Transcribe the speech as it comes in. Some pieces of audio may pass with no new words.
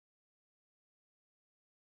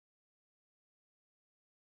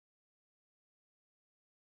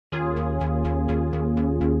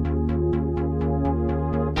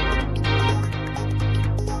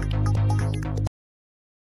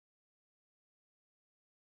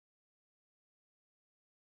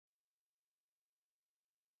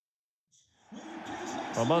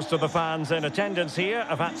Well, most of the fans in attendance here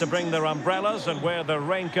have had to bring their umbrellas and wear their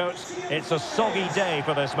raincoats. It's a soggy day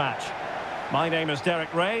for this match. My name is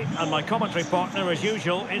Derek Ray, and my commentary partner, as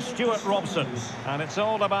usual, is Stuart Robson. And it's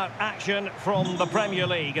all about action from the Premier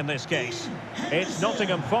League in this case. It's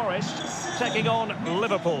Nottingham Forest taking on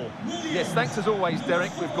Liverpool. Yes, thanks as always,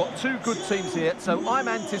 Derek. We've got two good teams here, so I'm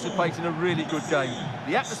anticipating a really good game.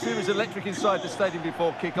 The atmosphere is electric inside the stadium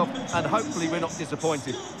before kick-off, and hopefully we're not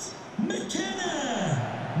disappointed.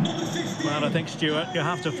 Well, I think, Stuart, you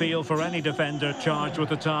have to feel for any defender charged with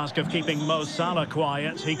the task of keeping Mo Salah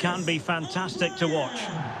quiet. He can be fantastic to watch.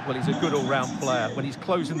 Well, he's a good all-round player. When he's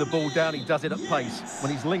closing the ball down, he does it at pace.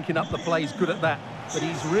 When he's linking up the play, he's good at that. But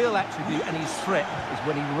his real attribute and his threat is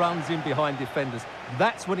when he runs in behind defenders.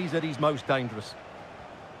 That's when he's at his most dangerous.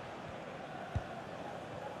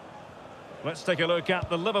 Let's take a look at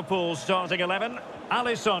the Liverpool starting 11.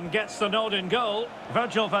 Alisson gets the nod in goal.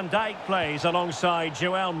 Virgil van Dijk plays alongside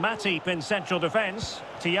Joel Matip in central defence.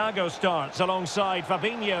 Thiago starts alongside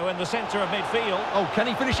Fabinho in the centre of midfield. Oh, can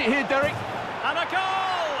he finish it here, Derek? And a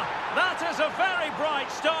goal! That is a very bright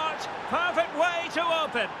start. Perfect way to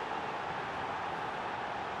open.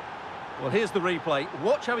 Well, here's the replay.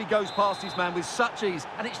 Watch how he goes past his man with such ease,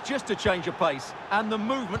 and it's just a change of pace. And the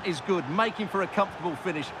movement is good, making for a comfortable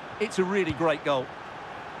finish. It's a really great goal.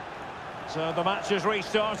 So the match has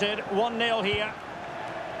restarted, 1-0 here.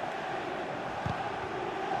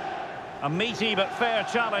 A meaty but fair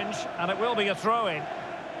challenge, and it will be a throw-in.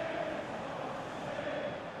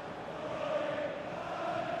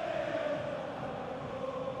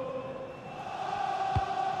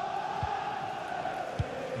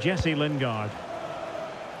 Jesse Lingard.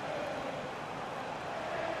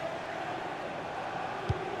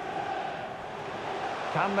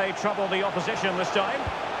 Can they trouble the opposition this time?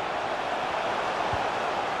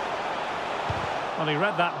 Well, he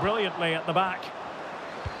read that brilliantly at the back.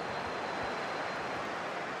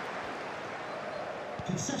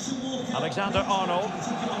 Alexander-Arnold.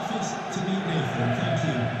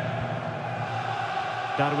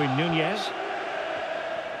 Darwin Núñez.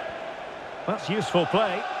 That's useful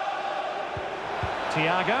play.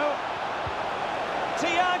 Thiago.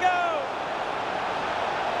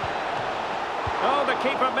 Oh, the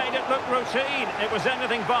keeper made it look routine. It was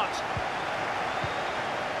anything but.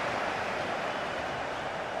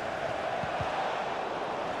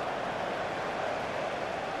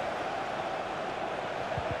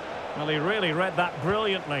 Well, he really read that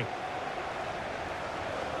brilliantly.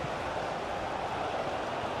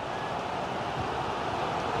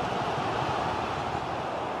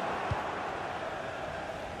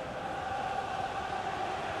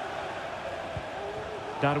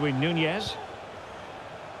 Darwin Núñez.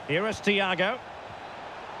 Here is Thiago.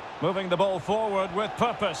 Moving the ball forward with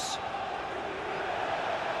purpose.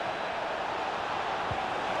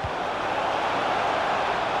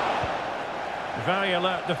 Very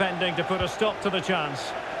alert defending to put a stop to the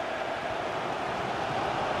chance.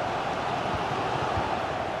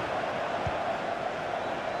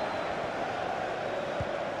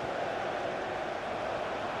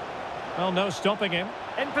 Well, no stopping him.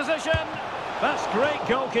 In position. That's great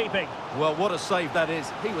goalkeeping. Well, what a save that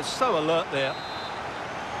is. He was so alert there.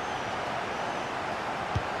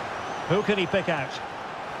 Who can he pick out?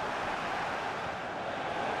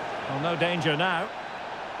 Well, no danger now.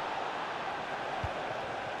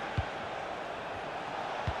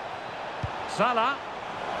 Salah.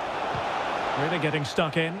 Really getting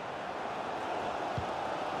stuck in.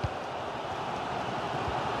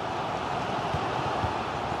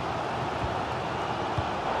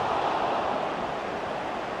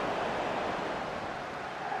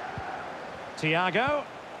 Thiago.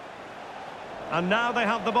 And now they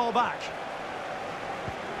have the ball back.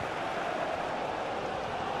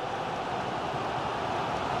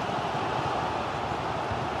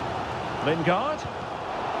 Lingard.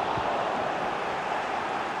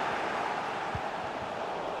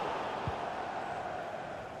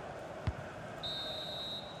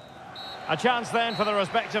 A chance then for the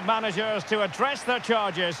respective managers to address their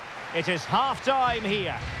charges. It is half-time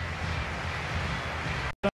here.